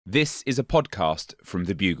This is a podcast from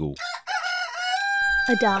The Bugle.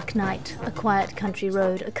 A dark night, a quiet country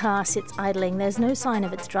road, a car sits idling, there's no sign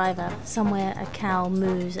of its driver. Somewhere a cow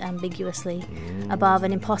moos ambiguously. Above,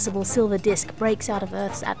 an impossible silver disc breaks out of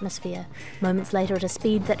Earth's atmosphere. Moments later, at a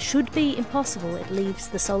speed that should be impossible, it leaves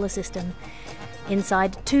the solar system.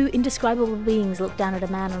 Inside, two indescribable beings look down at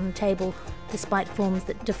a man on a table. Despite forms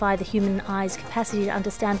that defy the human eye's capacity to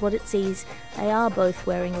understand what it sees, they are both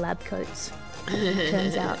wearing lab coats.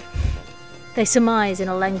 Turns out. They surmise in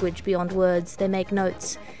a language beyond words. They make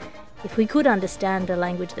notes. If we could understand a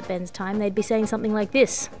language that bends time, they'd be saying something like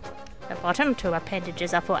this. The bottom two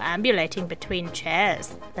appendages are for ambulating between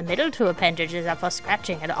chairs. The middle two appendages are for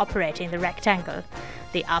scratching and operating the rectangle.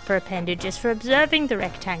 The upper appendage is for observing the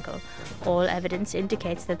rectangle. All evidence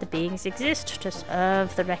indicates that the beings exist to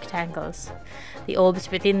serve the rectangles. The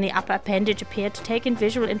orbs within the upper appendage appear to take in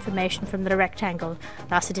visual information from the rectangle.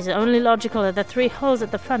 Thus it is only logical that the three holes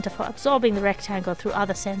at the front are for absorbing the rectangle through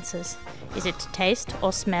other senses. Is it taste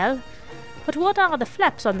or smell? But what are the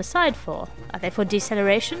flaps on the side for? Are they for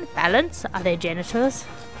deceleration, balance? Are they genitals?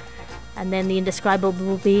 And then the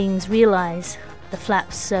indescribable beings realize the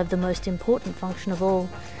flaps serve the most important function of all.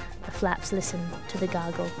 The flaps listen to the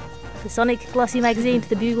Gargle. The sonic, glossy magazine to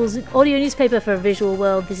the Bugle's audio newspaper for a visual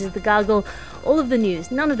world. This is the Gargle, all of the news,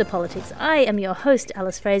 none of the politics. I am your host,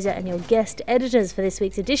 Alice Fraser, and your guest editors for this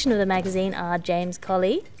week's edition of the magazine are James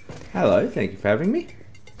Colley. Hello, thank you for having me.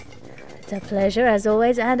 It's a pleasure, as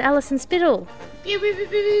always, and Alison Spittle. Pew, pew, pew,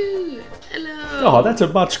 pew. Hello. Oh, that's a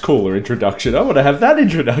much cooler introduction. I want to have that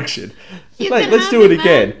introduction. You Wait, can let's have do it it,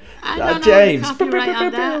 again. man. I don't James. know the copyright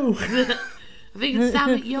on that. I think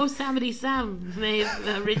it's Yosemite Sam may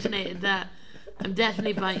have originated that. I'm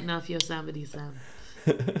definitely biting off Yosemite Sam.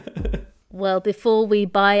 Well, before we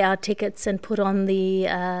buy our tickets and put on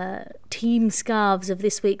the team scarves of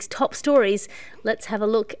this week's top stories, let's have a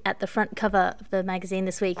look at the front cover of the magazine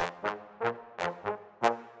this week.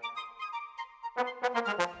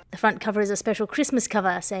 The front cover is a special Christmas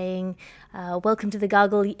cover saying, welcome to the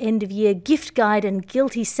Gargle end-of-year gift guide and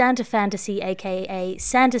guilty Santa fantasy, aka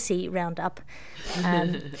Fantasy Roundup.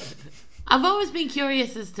 I've always been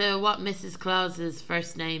curious as to what Mrs. Claus's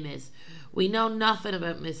first name is. We know nothing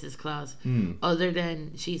about Mrs. Claus other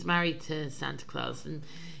than she's married to Santa Claus. And,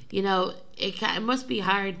 you know, it must be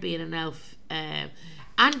hard being an elf and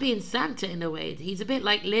being Santa in a way. He's a bit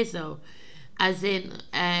like Lizzo, as in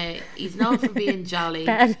he's known for being jolly.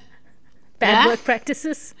 Bad work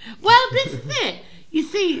practices. Well, this is it. You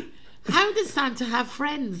see, how does Santa have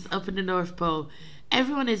friends up in the North Pole?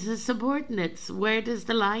 Everyone is his subordinates. Where does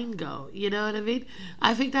the line go? You know what I mean?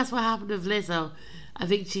 I think that's what happened with Lizzo. I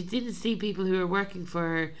think she didn't see people who were working for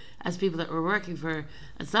her as people that were working for her,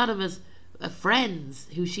 and saw them as friends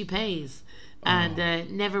who she pays. And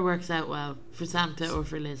never works out well for Santa or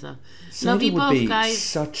for Lizzo. Santa Love you would both, be guys.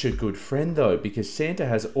 such a good friend though, because Santa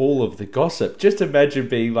has all of the gossip. Just imagine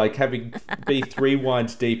being like be 3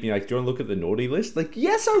 wines deep and you're like, do you want to look at the naughty list? Like,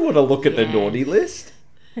 yes, I want to look at the naughty list.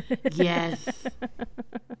 Yes.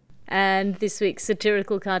 And this week's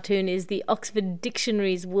satirical cartoon is the Oxford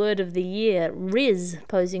Dictionary's word of the year, Riz,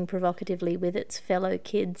 posing provocatively with its fellow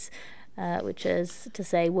kids. Which is to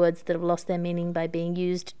say words that have lost their meaning by being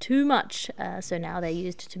used too much. So now they're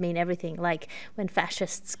used to mean everything, like when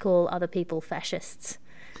fascists call other people fascists.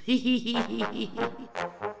 Now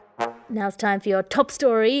it's time for your top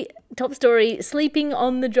story. Top story, sleeping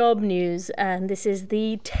on the job news. And this is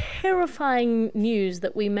the terrifying news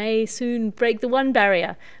that we may soon break the one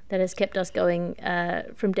barrier that has kept us going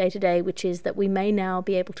from day to day, which is that we may now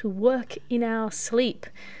be able to work in our sleep.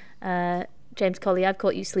 James Colley, I've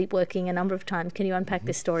caught you sleepwalking a number of times. Can you unpack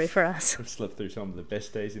this story for us? I've slept through some of the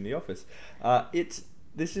best days in the office.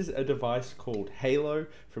 This is a device called Halo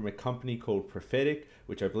from a company called Prophetic,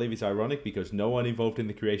 which I believe is ironic because no one involved in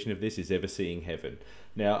the creation of this is ever seeing heaven.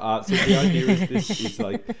 Now, so the idea is this is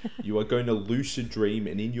like you are going to lucid dream,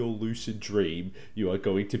 and in your lucid dream, you are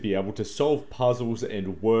going to be able to solve puzzles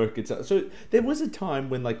and work. So there was a time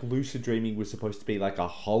when like lucid dreaming was supposed to be like a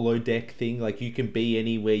holodeck thing. Like you can be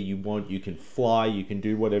anywhere you want, you can fly, you can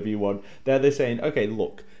do whatever you want. Now they're saying, okay,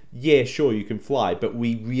 look, yeah, sure, you can fly, but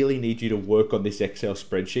we really need you to work on this Excel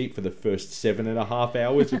spreadsheet for the first 7.5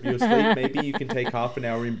 hours of your sleep. Maybe you can take half an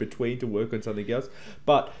hour in between to work on something else,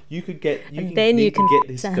 but you can get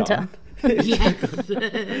this Santa. done. Yes.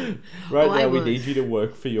 Right now, we need you to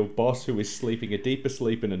work for your boss, who is sleeping a deeper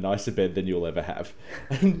sleep in a nicer bed than you'll ever have.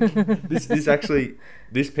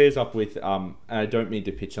 This pairs up with, and I don't mean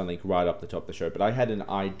to pitch something right up the top of the show, but I had an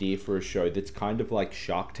idea for a show that's kind of like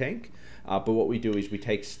Shark Tank. But what we do is we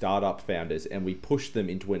take startup founders and we push them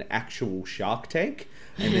into an actual Shark Tank,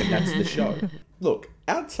 and then that's the show. Look,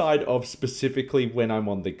 outside of specifically when I'm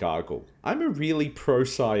on the Gargle, I'm a really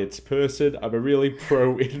pro-science person. I'm a really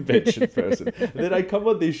pro-invention person. And then I come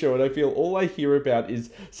on this show and I feel all I hear about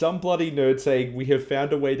is some bloody nerd saying we have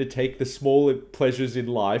found a way to take the small pleasures in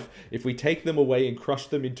life. If we take them away and crush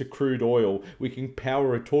them into crude oil, we can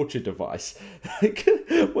power a torture device.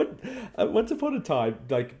 Once upon a time,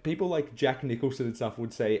 like people like Jack Nicholson and stuff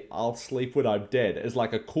would say, "I'll sleep when I'm dead," as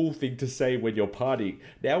like a cool thing to say when you're partying.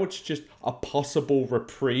 Now it's just a possible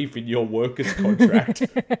reprieve in your workers' contract.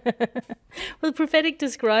 Well, Prophetic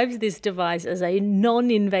describes this device as a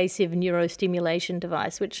non-invasive neurostimulation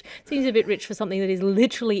device, which seems a bit rich for something that is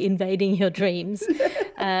literally invading your dreams.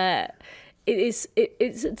 It's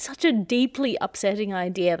such a deeply upsetting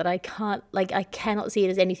idea that I cannot see it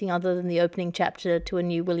as anything other than the opening chapter to a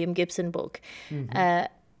new William Gibson book. Mm-hmm.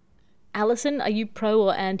 Alison, are you pro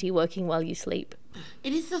or anti working while you sleep?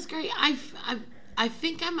 It is so scary. I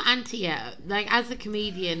think I'm anti it. Like, as a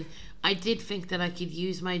comedian, I did think that I could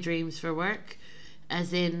use my dreams for work.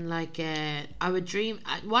 As in, like, I would dream.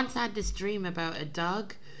 Once I had this dream about a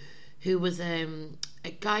dog who was a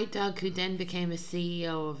guide dog who then became a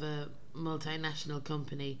CEO of a multinational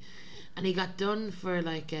company. And he got done for,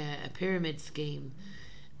 like, a pyramid scheme.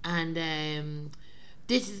 And and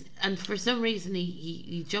for some reason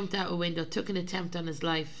he jumped out a window, took an attempt on his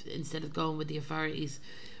life instead of going with the authorities,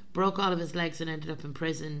 broke all of his legs and ended up in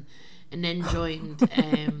prison, and then joined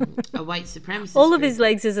a white supremacist all of group. his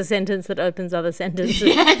legs is a sentence that opens other sentences.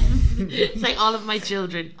 Yes. It's like all of my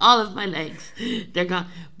children, all of my legs, they're gone.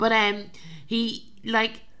 But and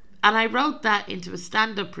I wrote that into a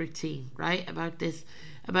stand-up routine, right, about this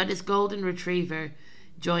golden retriever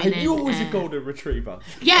joining. I knew it was a golden retriever.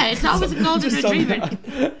 Yeah, it's always a golden retriever.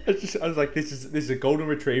 I was like, this is a golden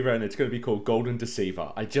retriever, and it's going to be called Golden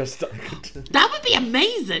Deceiver. That would be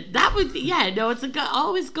amazing. That would be,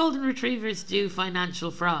 always golden retrievers do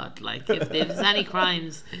financial fraud. Like, if there's any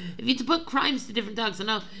crimes, if you to put crimes to different dogs, I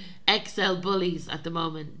know XL bullies at the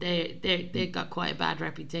moment, they've got quite a bad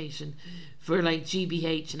reputation for, like,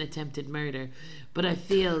 GBH and attempted murder. But I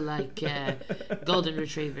feel like golden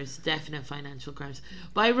retrievers, definite financial crimes.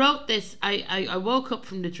 But I wrote this, I woke up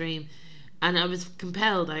from the dream and I was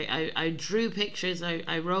compelled. I drew pictures.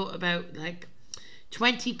 I wrote about like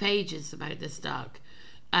 20 pages about this dog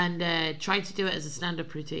and tried to do it as a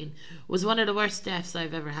stand-up routine. It was one of the worst deaths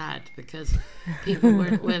I've ever had because people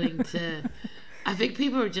weren't willing to... I think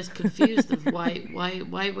people were just confused of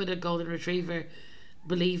why would a golden retriever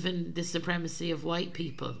believe in the supremacy of white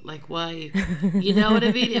people? Like, why? You know what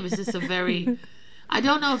I mean? It was just a very... I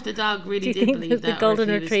don't know if the dog really did believe that. The golden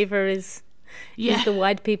retriever is the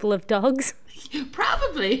white people of dogs?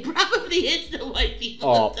 Probably is the white people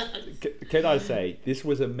of dogs. Can I say, this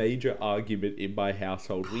was a major argument in my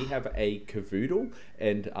household. We have a cavoodle,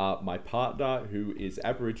 and my partner, who is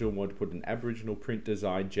Aboriginal, wanted to put an Aboriginal print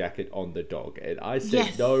design jacket on the dog. And I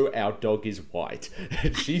said, no, our dog is white.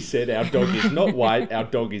 And she said, our dog is not white, our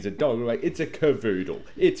dog is a dog. We're like, it's a cavoodle.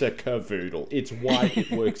 It's a cavoodle. It's white,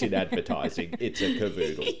 it works in advertising. It's a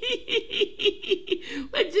cavoodle.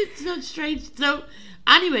 It's so strange. So...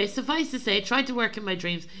 Anyway, suffice to say, I tried to work in my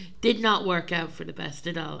dreams. Did not work out for the best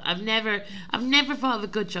at all. I've never thought of a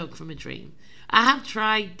good joke from a dream. I have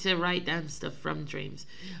tried to write down stuff from dreams,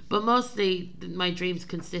 but mostly my dreams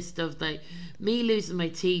consist of like me losing my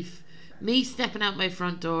teeth, me stepping out my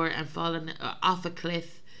front door and falling off a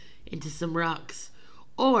cliff into some rocks,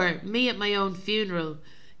 or me at my own funeral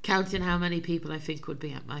counting how many people I think would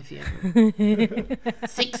be at my funeral.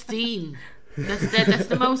 16. That's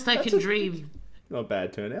the most I can dream. Not a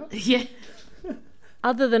bad turnout. Yeah.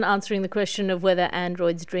 Other than answering the question of whether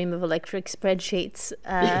androids dream of electric spreadsheets,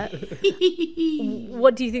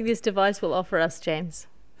 what do you think this device will offer us, James?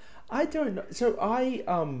 I don't know. So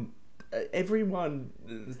everyone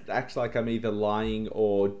acts like I'm either lying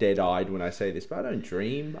or dead-eyed when I say this, but I don't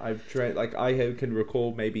dream. I've dreamt, like, I can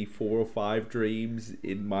recall maybe 4 or 5 dreams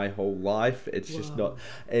in my whole life. It's just not,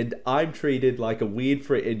 and I'm treated like a weird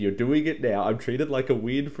freak, and you're doing it now. I'm treated like a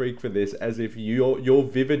weird freak for this, as if your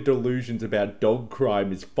vivid delusions about dog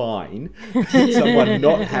crime is fine. Someone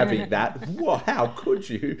not having that, how could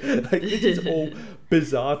you? Like, this is all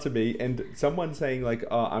bizarre to me. And someone saying like,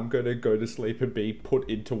 I'm gonna go to sleep and be put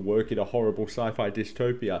into work in a horrible sci-fi dystopia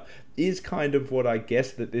is kind of what I guess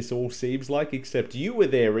that this all seems like, except you were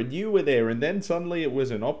there and then suddenly it was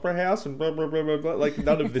an opera house and blah blah blah blah blah. Like,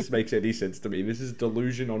 none of this makes any sense to me. This is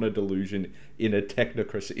delusion on a delusion in a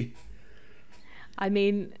technocracy. I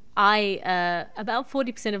mean, About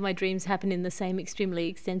 40% of my dreams happen in the same extremely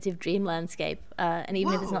extensive dream landscape. And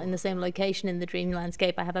even if it's not in the same location in the dream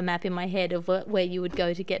landscape, I have a map in my head of where you would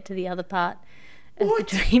go to get to the other part of the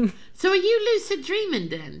dream. So are you lucid dreaming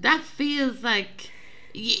then? That feels like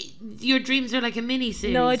your dreams are like a mini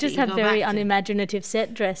series. No, I just have very unimaginative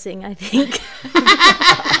set dressing, I think.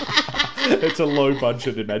 It's a low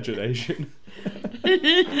budget imagination.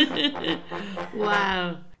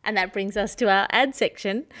 Wow. And that brings us to our ad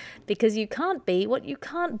section, because you can't be what you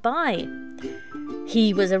can't buy.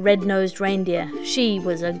 He was a red-nosed reindeer. She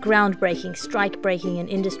was a groundbreaking, strike-breaking and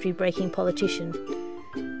industry-breaking politician.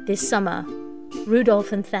 This summer,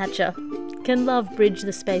 Rudolph and Thatcher. Can love bridge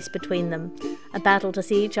the space between them? A battle to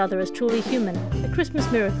see each other as truly human. A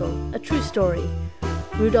Christmas miracle. A true story.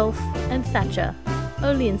 Rudolph and Thatcher.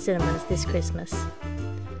 Only in cinemas this Christmas.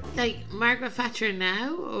 Like Margaret Thatcher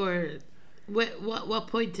now, or what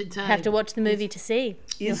point in time? Have to watch the movie to see.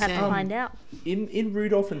 You'll have to find out. In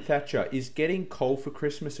Rudolph and Thatcher, is getting coal for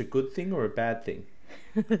Christmas a good thing or a bad thing?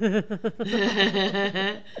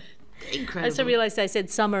 Incredible. I also realised I said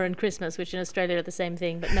summer and Christmas, which in Australia are the same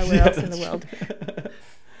thing, but nowhere else in the world.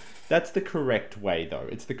 That's the correct way, though.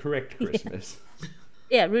 It's the correct Christmas.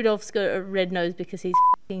 Yeah, Rudolph's got a red nose because he's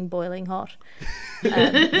f***ing boiling hot.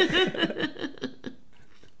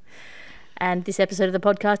 And this episode of the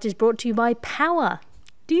podcast is brought to you by Power.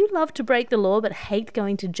 Do you love to break the law but hate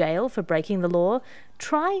going to jail for breaking the law?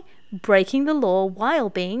 Try breaking the law while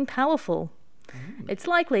being powerful. It's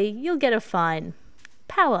likely you'll get a fine.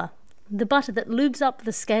 Power, the butter that lubes up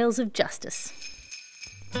the scales of justice.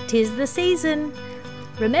 'Tis the season.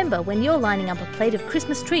 Remember, when you're lining up a plate of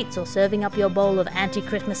Christmas treats or serving up your bowl of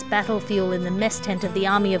anti-Christmas battle fuel in the mess tent of the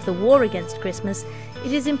army of the war against Christmas,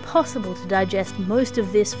 it is impossible to digest most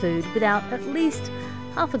of this food without at least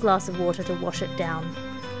half a glass of water to wash it down.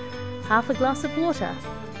 Half a glass of water.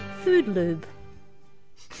 Food lube.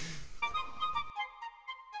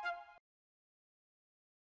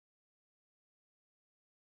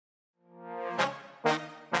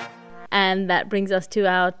 And that brings us to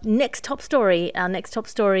our next top story. Our next top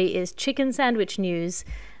story is chicken sandwich news.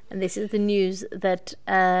 And this is the news that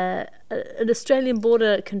an Australian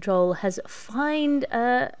border control has fined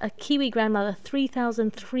a Kiwi grandmother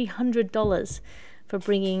 $3,300 for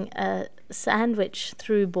bringing a sandwich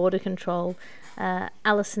through border control.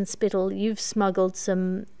 Alison Spittle, you've smuggled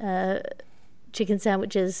some chicken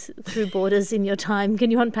sandwiches through borders in your time.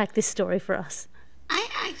 Can you unpack this story for us?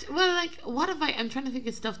 I'm trying to think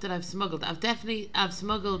of stuff that I've smuggled. I've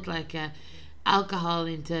smuggled like alcohol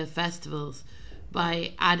into festivals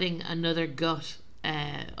by adding another gut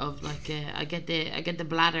of like I get the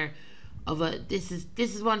bladder of a this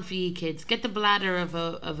is one for you kids. Get the bladder of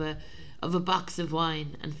a box of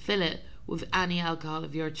wine and fill it with any alcohol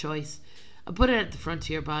of your choice and put it at the front of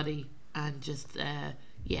your body and just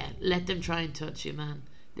let them try and touch you, man.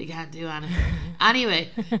 They can't do anything. Anyway,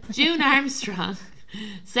 June Armstrong,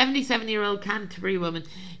 77-year-old Canterbury woman.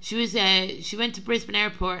 She went to Brisbane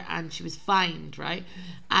Airport and she was fined, right,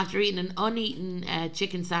 after eating an uneaten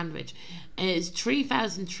chicken sandwich. It's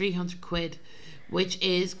 3,300 quid, which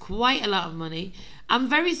is quite a lot of money. I'm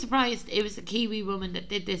very surprised it was a Kiwi woman that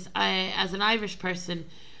did this. As an Irish person,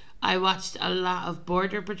 I watched a lot of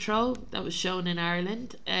Border Patrol that was shown in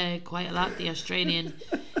Ireland, quite a lot. The Australian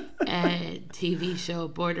TV show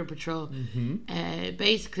Border Patrol,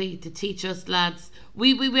 basically to teach us lads.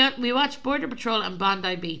 We watched Border Patrol and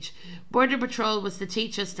Bondi Beach. Border Patrol was to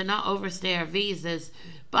teach us to not overstay our visas.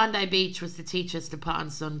 Bondi Beach was to teach us to put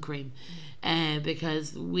on sun cream,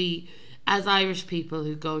 because we, as Irish people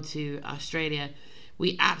who go to Australia,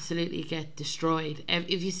 we absolutely get destroyed.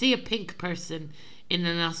 If you see a pink person in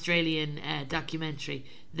an Australian documentary,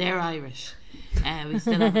 they're Irish. We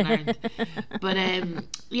still haven't learned. But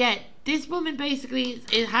this woman basically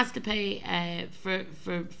has to pay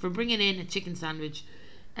for bringing in a chicken sandwich.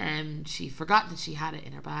 She forgot that she had it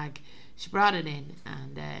in her bag. She brought it in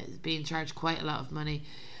and is being charged quite a lot of money.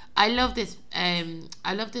 I love this.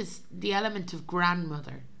 The element of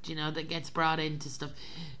grandmother, that gets brought into stuff.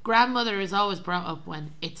 Grandmother is always brought up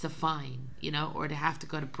when it's a fine, or they have to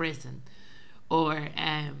go to prison, or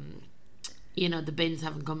the bins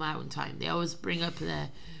haven't come out in time. They always bring up the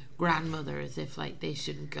grandmother as if like they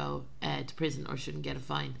shouldn't go to prison or shouldn't get a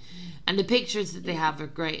fine. And the pictures that they have are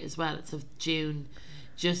great as well. It's of June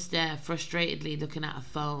just frustratedly looking at a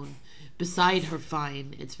phone beside her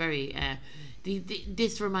fine. It's very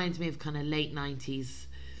this reminds me of kind of late 90s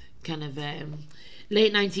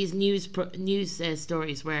news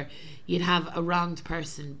stories where you'd have a wronged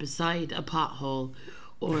person beside a pothole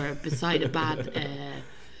or beside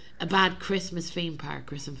a a bad Christmas theme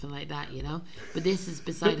park or something like that, you know. But this is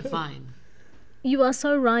beside a fine. You are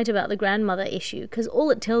so right about the grandmother issue, because all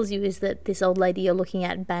it tells you is that this old lady you're looking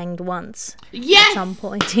at banged once Yes! at some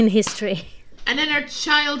point in history. And then her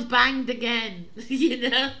child banged again, you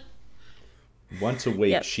know? Once a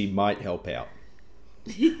week, Yep. she might help out.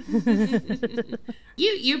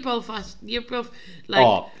 You're both like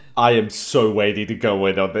Oh, I am so waiting to go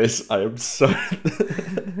in on this. I am so...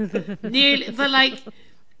 nearly, but like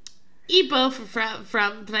you both are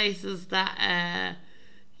from places that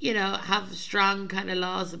you know, have strong kind of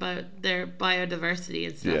laws about their biodiversity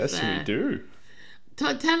and stuff. Yes, we do.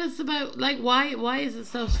 Tell us about like why is it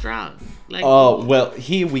so strong? Like, Oh, well,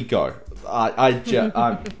 here we go.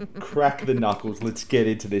 I crack the knuckles. Let's get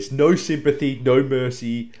into this. No sympathy, no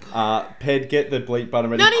mercy. Ped, get the bleep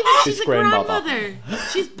button ready. not even This she's a grandmother. grandmother.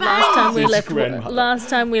 She's Last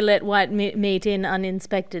time we let white meat in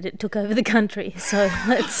uninspected, it took over the country. So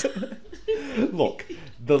let's... Look,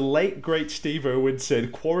 the late great Steve Irwin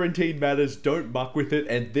said, quarantine matters, don't muck with it,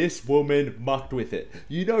 and this woman mucked with it.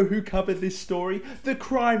 You know who covered this story? The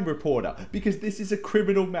crime reporter, because this is a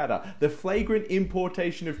criminal matter. The flagrant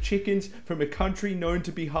importation of chickens from a country known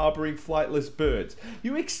to be harbouring flightless birds.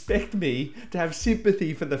 You expect me to have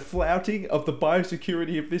sympathy for the flouting of the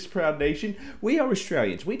biosecurity of this proud nation? We are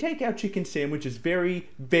Australians. We take our chicken sandwiches very,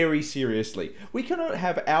 very seriously. We cannot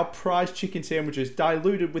have our prized chicken sandwiches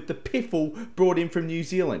diluted with the piffle brought in from New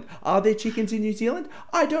Zealand. Are there chickens in New Zealand?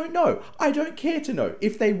 I don't know. I don't care to know.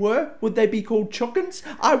 If they were, would they be called chockens?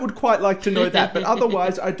 I would quite like to know that, but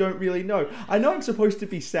otherwise I don't really know. I know I'm supposed to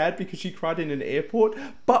be sad because she cried in an airport,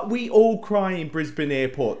 but we all cry in Brisbane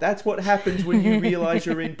Airport. That's what happens when you realise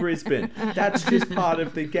you're in Brisbane. That's just part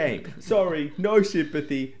of the game. Sorry, no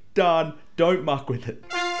sympathy. Done. Don't muck with it.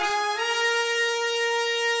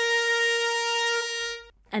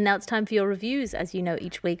 And now it's time for your reviews. As you know,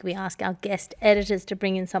 each week we ask our guest editors to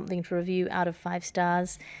bring in something to review out of 5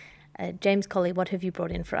 stars. James Colley, what have you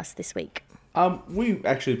brought in for us this week? We've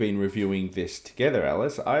actually been reviewing this together,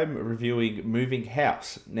 Alice. I'm reviewing Moving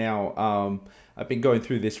House. Now, I've been going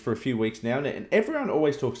through this for a few weeks now, and everyone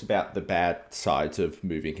always talks about the bad sides of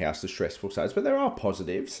Moving House, the stressful sides, but there are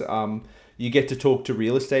positives. You get to talk to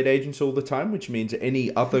real estate agents all the time, which means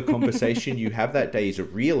any other conversation you have that day is a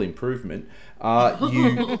real improvement.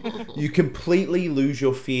 You completely lose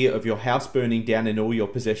your fear of your house burning down and all your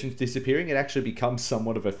possessions disappearing. It actually becomes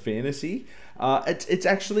somewhat of a fantasy. It's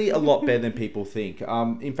actually a lot better than people think.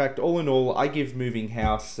 In fact, all in all, I give Moving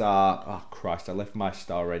House... oh, Christ, I left my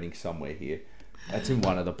star rating somewhere here. That's in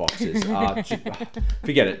one of the boxes.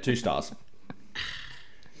 Forget it, 2 stars.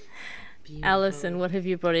 beautiful. Alison, what have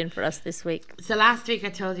you brought in for us this week? So last week I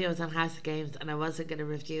told you I was on House of Games and I wasn't going to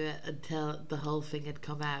review it until the whole thing had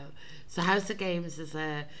come out. So House of Games is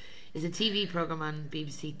a TV program on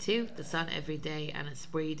BBC Two that's on every day, and it's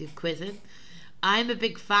where you do quizzing. I'm a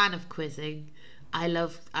big fan of quizzing. I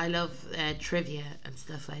love trivia and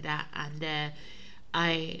stuff like that, and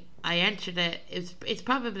I entered it. It's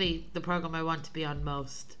probably the program I want to be on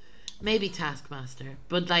most. Maybe Taskmaster,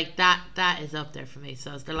 but like that is up there for me. So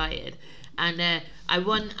I was delighted, and I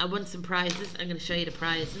won some prizes. I'm going to show you the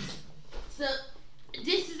prizes. So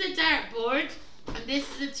this is a dartboard, and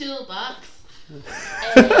this is a toolbox.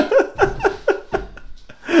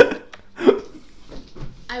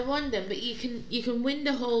 I won them, but you can win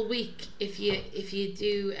the whole week if you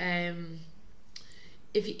do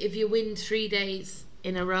if you win 3 days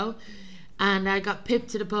in a row. And I got pipped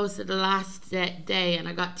to the post at the last day, and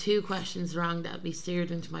I got 2 questions wrong that'll be seared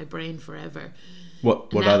into my brain forever.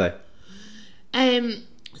 What are they?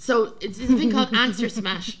 So it's this thing called Answer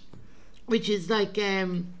Smash, which is like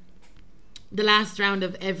the last round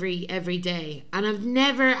of every day, and I've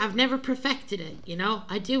never perfected it. You know,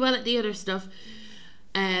 I do well at the other stuff,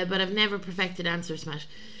 but I've never perfected Answer Smash.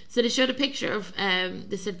 So they showed a picture of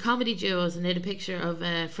they said comedy duos, and they had a picture of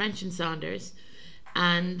French and Saunders.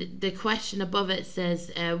 And the question above it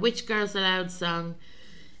says, which Girls Aloud song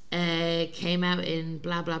came out in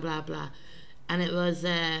blah, blah, blah, blah. And it was,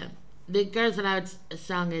 the Girls Aloud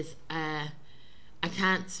song is, I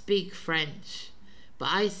can't speak French.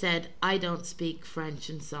 But I said, I don't speak French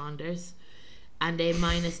and Saunders. And they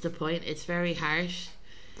minus the point. It's very harsh.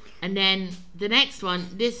 And then the next one,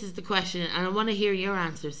 this is the question, and I want to hear your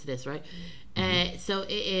answers to this, right? So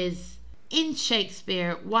it is... In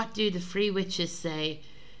Shakespeare, what do the 3 witches say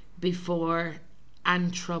before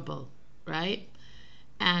and trouble, right?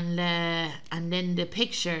 And then the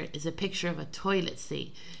picture is a picture of a toilet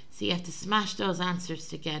seat. So you have to smash those answers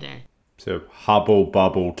together. So hubble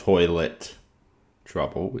bubble toilet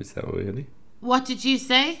trouble, is that really? What did you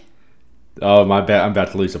say? Oh, my bad. I'm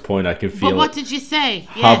about to lose a point. I can feel But what it. did you say?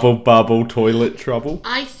 Hubble bubble, toilet trouble.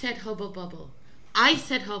 I said hubble bubble. I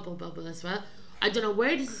said hubble bubble as well. I don't know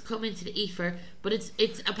where this has come into the ether, but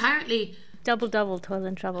it's apparently Double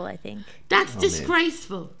toilet trouble, I think. that's Oh,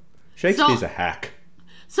 disgraceful. Shakespeare's So- a hack.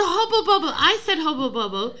 So hubble bubble, I said hubble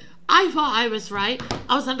bubble. I thought I was right.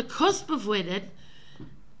 I was on the cusp of winning.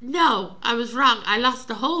 No, I was wrong. I lost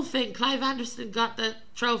the whole thing. Clive Anderson got the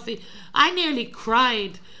trophy. I nearly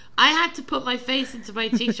cried. I had to put my face into my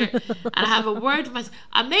t-shirt and have a word with myself.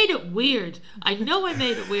 I made it weird. I know I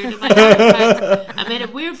made it weird in my heart. I made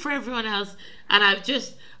it weird for everyone else, and I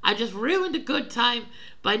just ruined a good time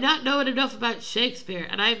by not knowing enough about Shakespeare,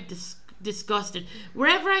 and I'm disgusted.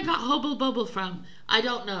 Wherever I got hubble bubble from, I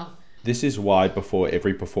don't know. This is why before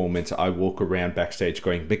every performance I walk around backstage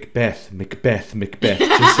going Macbeth, Macbeth, Macbeth,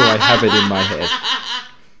 just so I have it in my head.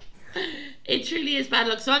 It truly is bad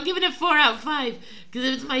luck. So I'm giving it 4 out of 5 because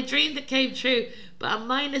it was my dream that came true. But I'm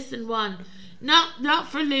 -1,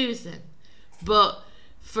 not for losing, but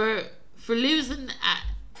for losing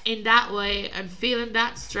in that way and feeling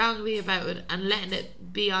that strongly about it and letting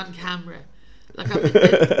it be on camera. Like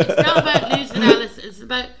it's not about losing, Alice. It's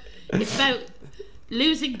about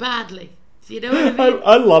losing badly. Do you know what I mean?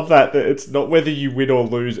 I love that it's not whether you win or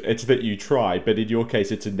lose, it's that you try, but in your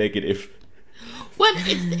case it's a negative. Well,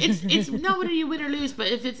 it's not whether you win or lose, but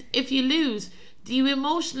if you lose, do you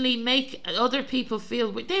emotionally make other people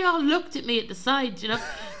feel? They all looked at me at the side, you know.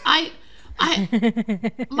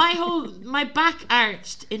 My back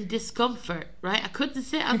arched in discomfort. Right, I couldn't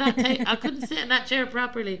sit on that I couldn't sit in that chair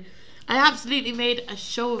properly. I absolutely made a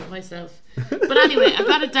show of myself. But anyway, I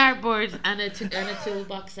got a dartboard and a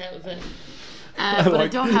toolbox out of it. But I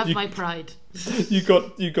don't have my pride. You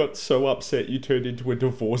got so upset you turned into a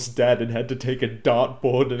divorced dad and had to take a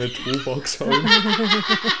dartboard and a toolbox home.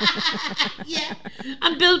 Yeah,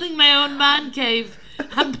 I'm building my own man cave.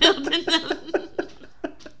 I'm building them.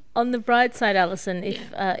 On the bright side, Alison,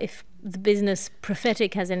 if the business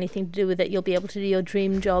prophetic has anything to do with it, you'll be able to do your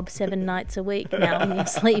dream job 7 nights a week now in your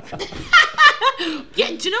sleep. Yeah,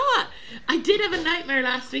 do you know what? I did have a nightmare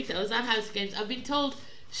last week that I was at House Games. I've been told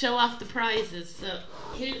show off the prizes. So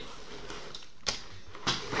here,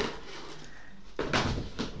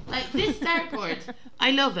 like this dartboard,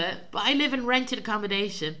 I love it, but I live in rented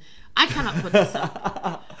accommodation. I cannot put this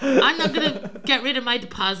up. I'm not going to get rid of my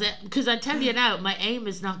deposit because I tell you now, my aim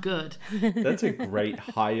is not good. That's a great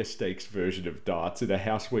higher stakes version of darts in a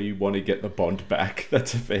house where you want to get the bond back.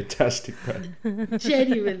 That's a fantastic plan.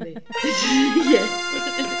 Genuinely. Yes.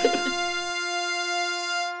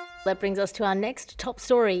 That brings us to our next top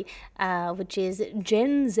story, which is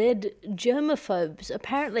Gen Z germaphobes.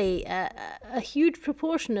 Apparently, a huge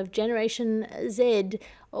proportion of Generation Z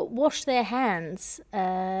wash their hands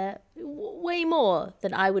way more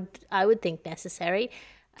than I would think necessary.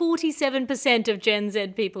 47% of Gen Z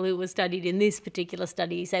people who were studied in this particular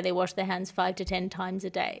study say they wash their hands 5 to 10 times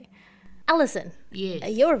a day. Alison, Yes.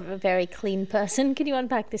 you're a very clean person. Can you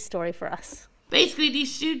unpack this story for us? Basically,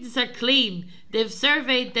 these students are clean. They've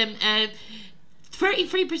surveyed them.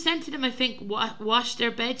 33% of them, I think, wash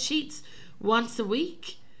their bed sheets once a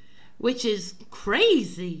week, which is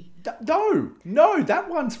crazy. No, that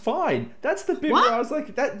one's fine. That's the bit What? where I was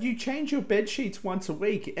like, that you change your bed sheets once a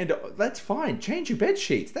week, and that's fine. Change your bed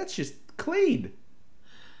sheets. That's just clean.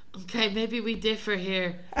 Okay, maybe we differ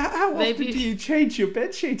here. How often Maybe- do you change your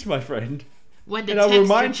bed sheets, my friend? When the And I'll texture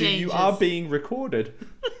remind you, changes. you are being recorded.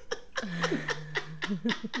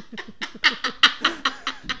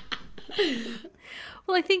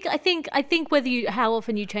 Well, I think how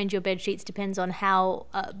often you change your bed sheets depends on how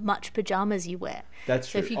much pajamas you wear. That's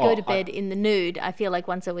So true. if you go to bed in the nude, I feel like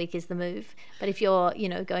once a week is the move. But if you're,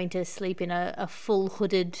 going to sleep in a full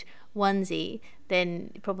hooded onesie,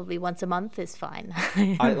 then probably once a month is fine.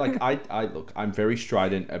 Look, I'm very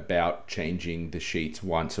strident about changing the sheets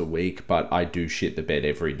once a week, but I do shit the bed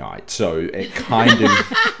every night, so it kind of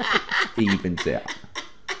evens out.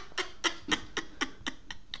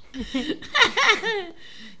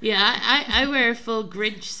 Yeah, I wear a full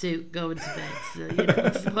Grinch suit going to bed, so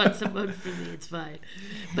it's once a month for me, it's fine.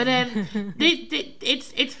 But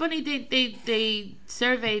it's funny they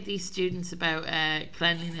surveyed these students about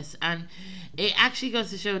cleanliness, and it actually goes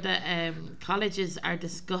to show that colleges are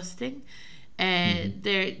disgusting.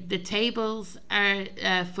 The tables are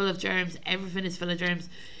full of germs. Everything is full of germs.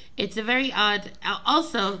 It's a very odd.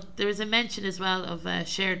 Also, there is a mention as well of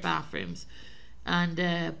shared bathrooms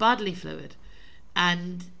and bodily fluid.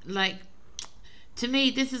 And to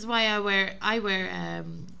me, this is why I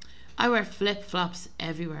wear flip flops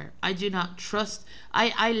everywhere. I do not trust.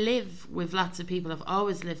 I live with lots of people. I've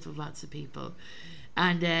always lived with lots of people,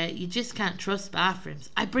 and you just can't trust bathrooms.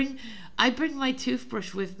 I bring my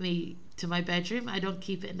toothbrush with me to my bedroom. I don't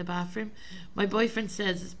keep it in the bathroom. My boyfriend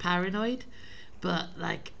says it's paranoid, but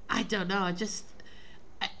like, I don't know.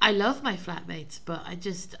 I love my flatmates, but I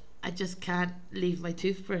just can't leave my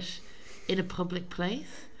toothbrush in a public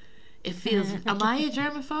place. It feels. Am I a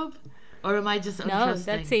germaphobe, or am I just untrusting? No,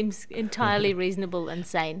 that seems entirely reasonable and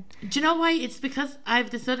sane. Do you know why? It's because I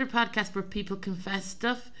have this other podcast where people confess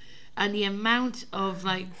stuff, and the amount of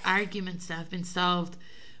like arguments that have been solved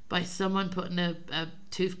by someone putting a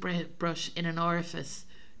toothbrush in an orifice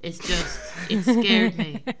is just, it scared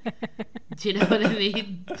me. Do you know what I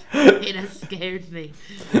mean? It has scared me.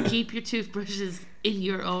 Keep your toothbrushes in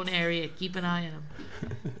your own area. Keep an eye on them.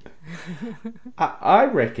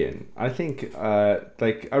 I think,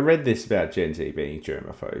 like, I read this about Gen Z being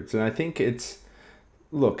germaphobes, and I think it's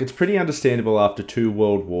pretty understandable after 2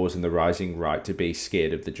 world wars and the rising right to be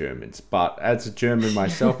scared of the Germans. But as a German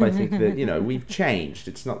myself, I think that, we've changed.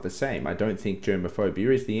 It's not the same. I don't think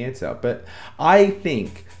germophobia is the answer. But I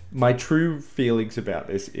think my true feelings about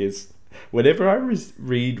this is whenever I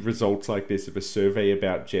read results like this of a survey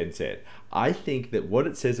about Gen Z, I think that what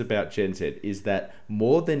it says about Gen Z is that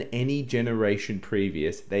more than any generation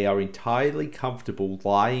previous, they are entirely comfortable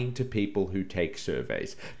lying to people who take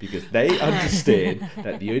surveys, because they understand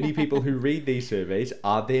that the only people who read these surveys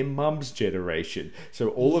are their mum's generation.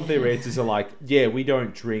 So all of their answers are like, yeah, we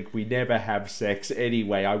don't drink, we never have sex.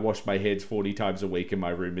 Anyway, I wash my hands 40 times a week and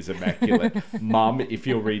my room is immaculate. Mum, if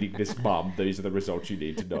you're reading this, Mum, these are the results you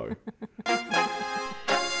need to know.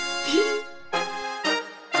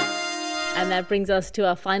 And that brings us to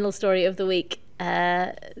our final story of the week.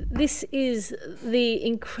 This is the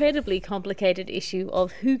incredibly complicated issue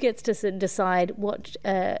of who gets to decide what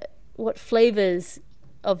flavours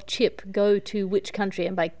of chip go to which country.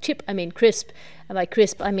 And by chip, I mean crisp. And by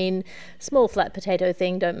crisp, I mean small flat potato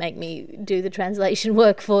thing. Don't make me do the translation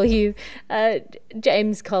work for you.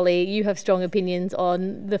 James, Colley, you have strong opinions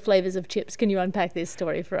on the flavours of chips. Can you unpack this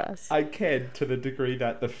story for us? I can, to the degree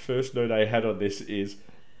that the first note I had on this is,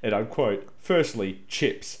 and I quote, firstly,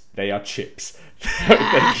 chips. They are chips.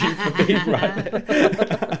 Thank you for being right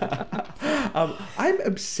there. I'm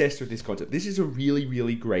obsessed with this concept. This is a really,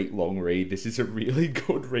 really great long read. This is a really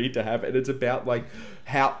good read to have. And it's about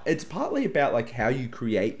it's partly about how you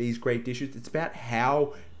create these great dishes. It's about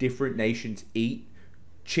how different nations eat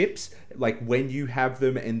chips, like when you have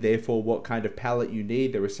them, and therefore what kind of palate you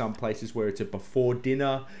need. There are some places where it's a before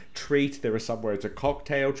dinner treat. There are some where it's a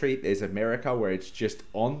cocktail treat. There's America where it's just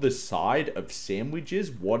on the side of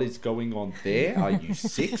sandwiches. What is going on there? Are you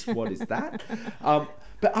 6? What is that?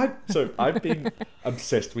 But I've been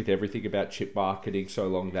obsessed with everything about chip marketing so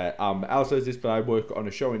long that Alice knows this, but I work on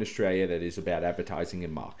a show in Australia that is about advertising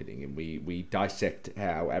and marketing, and we dissect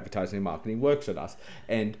how advertising and marketing works on us.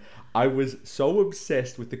 And I was so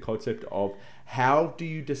obsessed with the concept of how do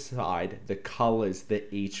you decide the colours that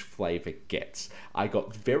each flavour gets. I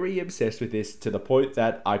got very obsessed with this to the point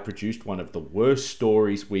that I produced one of the worst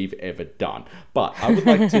stories we've ever done. But I would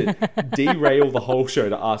like to derail the whole show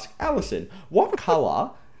to ask Alison, what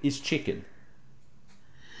colour is chicken?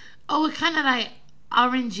 Oh, it kind of like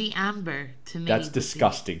orangey amber to me. That's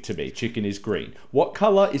disgusting to me. Chicken is green. What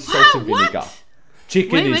colour is salt and vinegar?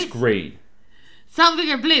 Chicken is green. Salt and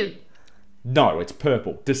vinegar blue. No, it's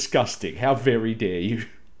purple. Disgusting. How very dare you?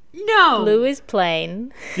 No. Blue is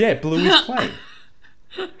plain. Yeah, blue is plain.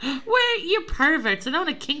 Where you're perverts. I don't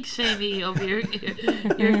want to kink shame you over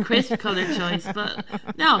your crisp colour choice, but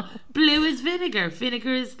no, blue is vinegar.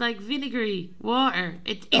 Vinegar is like vinegary water.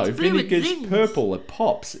 It's blue. Vinegar's it purple. It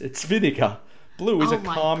pops. It's vinegar. Blue is a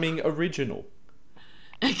calming original.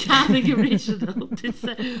 A calming original.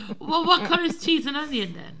 Well, what colour is cheese and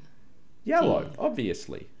onion then? Yellow,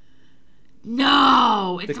 obviously.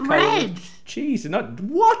 No, it's red. Cheese and not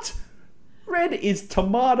what? Red is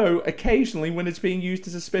tomato occasionally when it's being used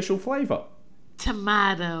as a special flavour.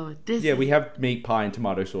 Tomato. We have meat pie and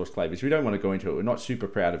tomato sauce flavours. We don't want to go into it. We're not super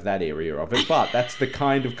proud of that area of it, but that's the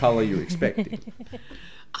kind of colour you're expecting.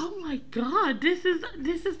 Oh my god, this is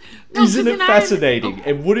Isn't it fascinating?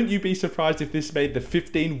 And wouldn't you be surprised if this made the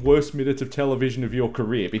 15 worst minutes of television of your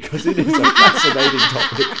career? Because it is a fascinating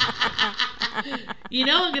topic. You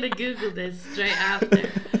know I'm gonna Google this straight after.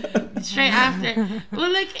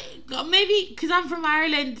 Well, maybe because I'm from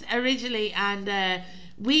Ireland originally, and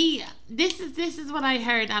this is what I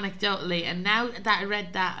heard anecdotally, and now that I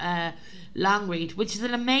read that long read, which is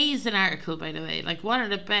an amazing article, by the way, like one of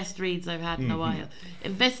the best reads I've had in a while.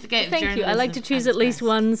 Investigative Thank journalism. you. I like to choose at least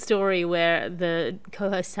one story where the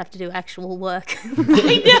co-hosts have to do actual work.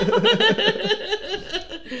 I know.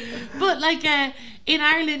 But like in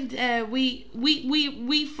Ireland, we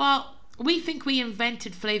think we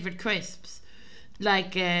invented flavoured crisps,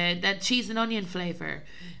 like that cheese and onion flavour.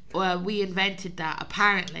 We invented that.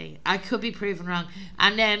 Apparently, I could be proven wrong.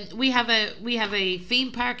 And then we have a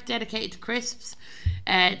theme park dedicated to crisps.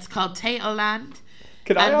 It's called Tato Land.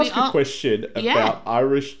 Can I ask a question about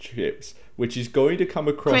Irish chips, which is going to come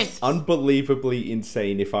across Crisps. unbelievably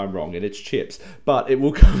insane if I'm wrong, and it's chips, but it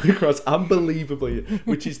will come across unbelievably,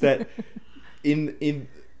 which is that in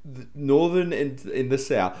the northern and in the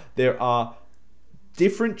south, there are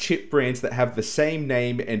different chip brands that have the same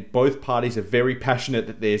name, and both parties are very passionate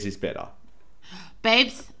that theirs is better.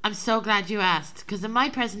 Babes, I'm so glad you asked, because in my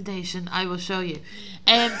presentation I will show you.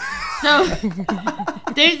 So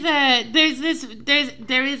there's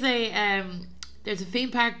a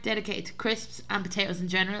theme park dedicated to crisps and potatoes in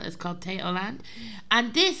general. It's called Tato Land,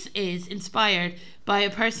 and this is inspired by a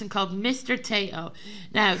person called Mr. Tato.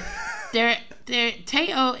 Now,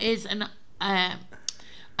 Tato is an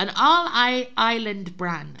all-island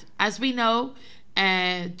brand. As we know,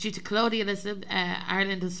 due to colonialism,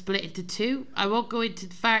 Ireland has split into two. I won't go into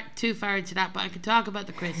too far into that, but I can talk about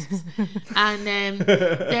the crisps. And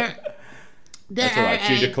there That's all right. are,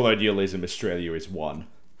 Due to colonialism, Australia is one.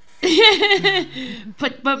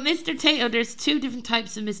 but Mr. Tato, there's two different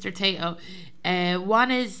types of Mr. Tato.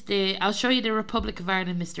 One is I'll show you the Republic of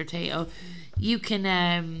Ireland Mr. Tato. You can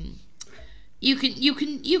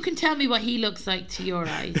tell me what he looks like to your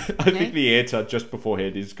eyes. Okay? I think the answer just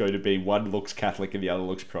beforehand is going to be one looks Catholic and the other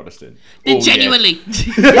looks Protestant. Genuinely.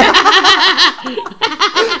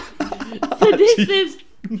 So this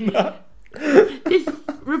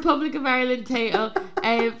Republic of Ireland Tato.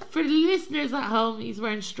 For the listeners at home, he's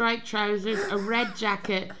wearing striped trousers, a red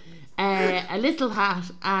jacket, a little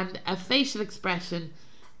hat, and a facial expression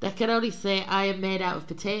that can only say, I am made out of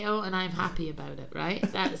potato and I'm happy about it, right?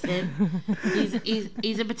 That's him.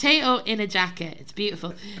 He's a potato in a jacket. It's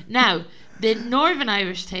beautiful. Now, the Northern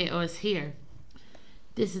Irish Tato is here.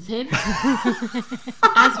 This is him.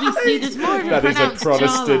 As we see, there's more of a pronounced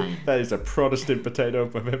jawline. That is a Protestant potato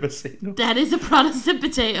if I've ever seen. That is a Protestant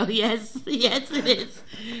potato, yes. Yes, it is.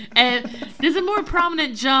 There's a more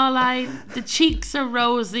prominent jawline. The cheeks are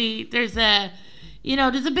rosy. There's a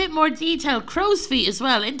bit more detail. Crow's feet as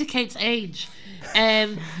well indicates age.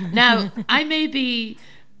 Now, I may be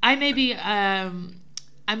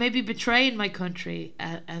betraying my country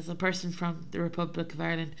as a person from the Republic of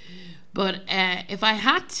Ireland, but if I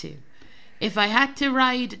had to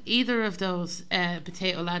ride either of those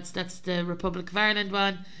potato lads, that's the Republic of Ireland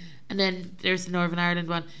one, and then there's the Northern Ireland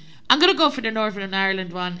one. I'm gonna go for the Northern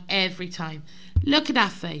Ireland one every time. Look at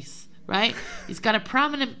that face. Right, he's got a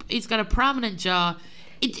prominent jaw.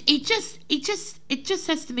 It just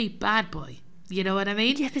says to me, bad boy. You know what I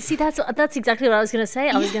mean? Yeah, but see, that's exactly what I was going to say.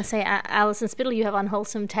 I was going to say, Alison Spittle, you have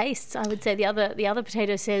unwholesome tastes. I would say the other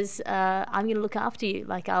potato says, I'm going to look after you.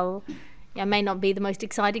 Like I may not be the most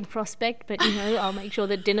exciting prospect, but I'll make sure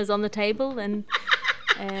that dinner's on the table. And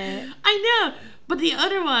I know, but the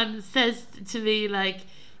other one says to me like,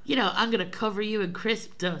 I'm going to cover you in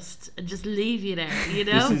crisp dust and just leave you there,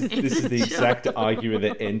 This is the exact argument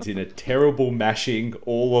that ends in a terrible mashing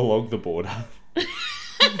all along the border.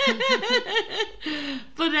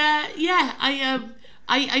 But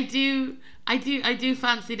I do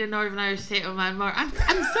fancy the Northern Irish Tato man more.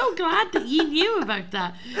 I'm so glad that you knew about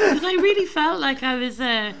that, because I really felt like I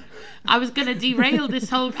was going to derail this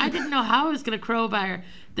whole. I didn't know how I was going to crowbar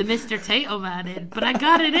the Mr. Tato man in, but I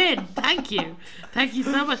got it in. Thank you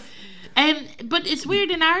so much. But it's weird,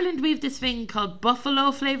 in Ireland we have this thing called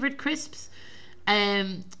buffalo flavoured crisps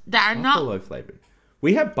that are buffalo flavoured.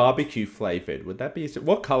 We have barbecue flavoured. Would that be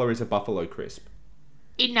what colour is a buffalo crisp?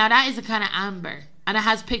 Now that is a kind of amber, and it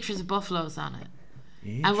has pictures of buffaloes on it.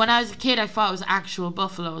 And when I was a kid, I thought it was actual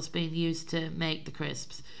buffaloes being used to make the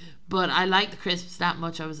crisps, but I like the crisps that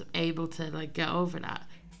much I was able to get over that.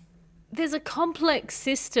 There's a complex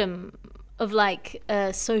system of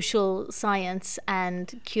social science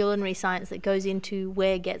and culinary science that goes into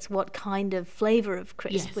where gets what kind of flavour of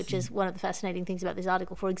crisp, Yes. which is one of the fascinating things about this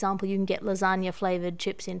article. For example, you can get lasagna flavoured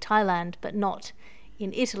chips in Thailand, but not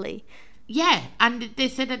in Italy. Yeah, and they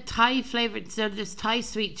said that Thai flavoured, so there's Thai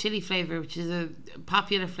sweet chili flavour, which is a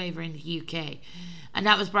popular flavour in the UK, and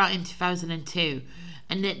that was brought in 2002.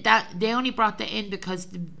 And that they only brought that in because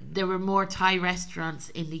there were more Thai restaurants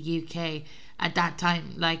in the UK at that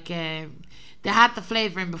time. They had the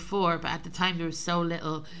flavour in before, but at the time there was so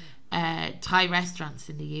little Thai restaurants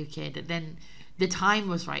in the UK that then the time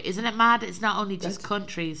was right. Isn't it mad? It's not only just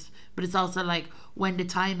countries, but it's also when the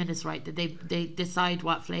timing is right that they decide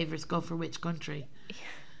what flavours go for which country.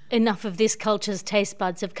 enough of this culture's taste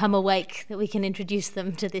buds have come awake that we can introduce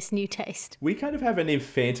them to this new taste. We kind of have an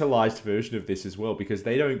infantilized version of this as well, because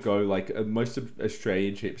they don't go like most of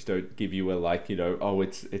Australian chips don't give you a like, you know, oh,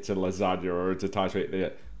 it's a lasagna or it's a Thai sweet.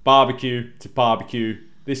 They're barbecue, it's a barbecue.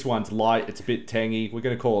 This one's light, it's a bit tangy. We're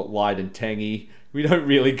going to call it light and tangy. We don't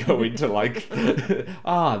really go into like,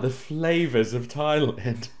 the flavours of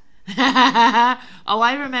Thailand. Oh,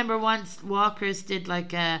 I remember once Walkers did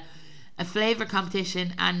like a flavour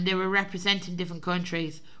competition and they were representing different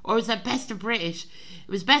countries. Or was it Best of British?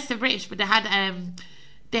 It was Best of British, but they had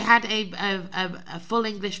a full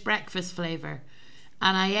English breakfast flavour.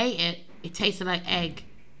 And I ate it. It tasted like egg.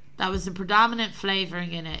 That was the predominant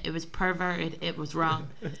flavouring in it. It was perverted. It was wrong.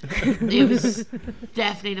 It was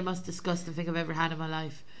definitely the most disgusting thing I've ever had in my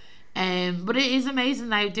life. But it is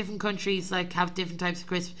amazing how different countries like have different types of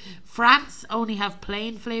crisps. France only have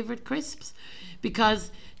plain flavoured crisps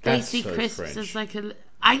because they see so crisps French. As like a...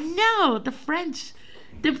 I know, the French.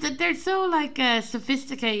 They're so like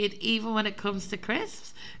sophisticated even when it comes to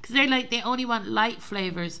crisps, because they're like, they only want light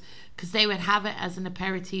flavours because they would have it as an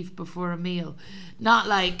aperitif before a meal, not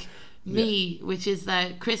like me, which is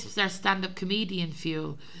that crisps are stand-up comedian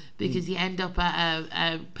fuel, because you end up at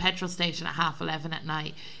a petrol station at 11:30 at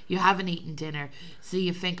night. You haven't eaten dinner, so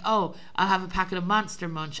you think, oh, I'll have a packet of Monster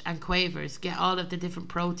Munch and Quavers, get all of the different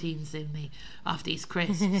proteins in me off these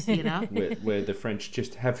crisps, you know. Where the French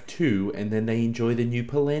just have two and then they enjoy the new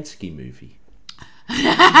Polanski movie.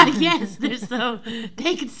 Yes,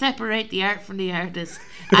 they can separate the art from the artist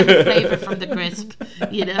and the flavour from the crisp,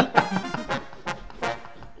 you know.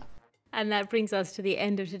 And that brings us to the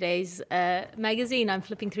end of today's magazine. I'm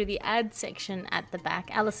flipping through the ad section at the back.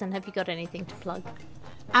 Alison, have you got anything to plug?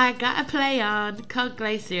 I got a play on called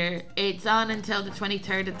Glacier. It's on until the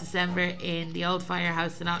 23rd of December in the Old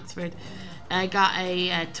Firehouse in Oxford. I got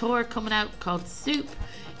a tour coming out called Soup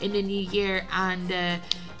in the new year, and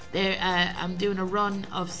I'm doing a run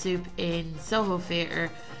of Soup in Soho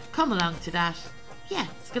Theatre. Come along to that. Yeah,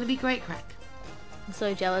 it's going to be great crack. I'm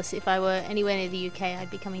so jealous. If I were anywhere near the UK,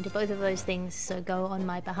 I'd be coming to both of those things, so go on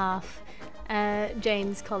my behalf.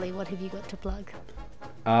 James, Colley, what have you got to plug?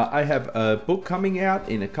 I have a book coming out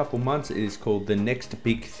in a couple months. It is called The Next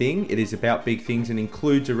Big Thing. It is about big things and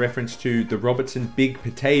includes a reference to the Robertson Big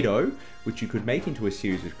Potato, which you could make into a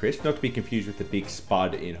series of crisps, not to be confused with the Big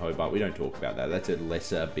Spud in Hobart. We don't talk about that. That's a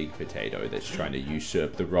lesser big potato that's trying to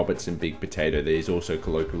usurp the Robertson Big Potato that is also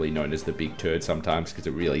colloquially known as the Big Turd sometimes, because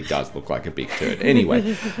it really does look like a big turd.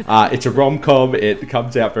 Anyway, it's a rom-com. It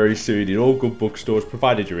comes out very soon in all good bookstores,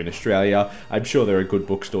 provided you're in Australia. I'm sure there are good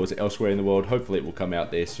bookstores elsewhere in the world. Hopefully it will come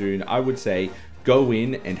out there soon. I would say go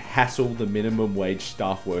in and hassle the minimum wage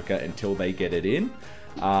staff worker until they get it in.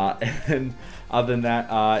 And other than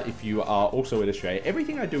that, if you are also in Australia,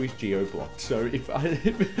 everything I do is geo-blocked. So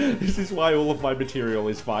this is why all of my material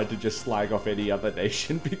is fine to just slag off any other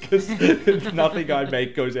nation, because nothing I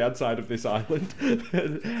make goes outside of this island.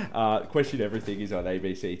 Question Everything is on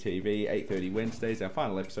ABC TV, 8:30 Wednesdays. Our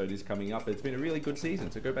final episode is coming up. It's been a really good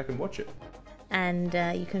season, so go back and watch it. And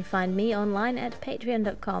you can find me online at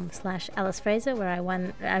patreon.com/Alice Fraser, where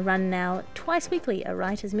I run now twice weekly a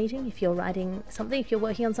writers' meeting. If you're writing something, if you're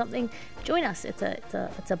working on something, join us. It's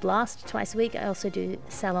a blast twice a week. I also do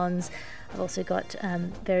salons. I've also got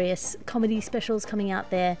various comedy specials coming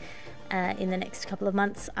out there in the next couple of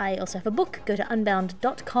months. I also have a book. Go to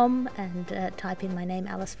unbound.com and type in my name,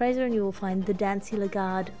 Alice Fraser, and you will find the Dancy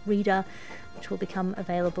Lagarde reader, which will become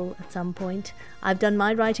available at some point. I've done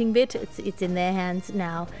my writing bit. It's in their hands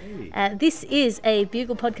now. Hey. This is a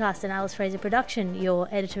Bugle podcast and Alice Fraser production. Your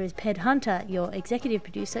editor is Ped Hunter. Your executive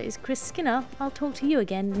producer is Chris Skinner. I'll talk to you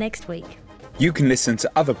again next week. You can listen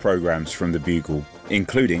to other programmes from The Bugle,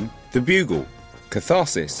 including The Bugle,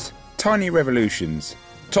 Catharsis, Tiny Revolutions,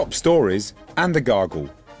 Top Stories and The Gargle,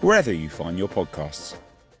 wherever you find your podcasts.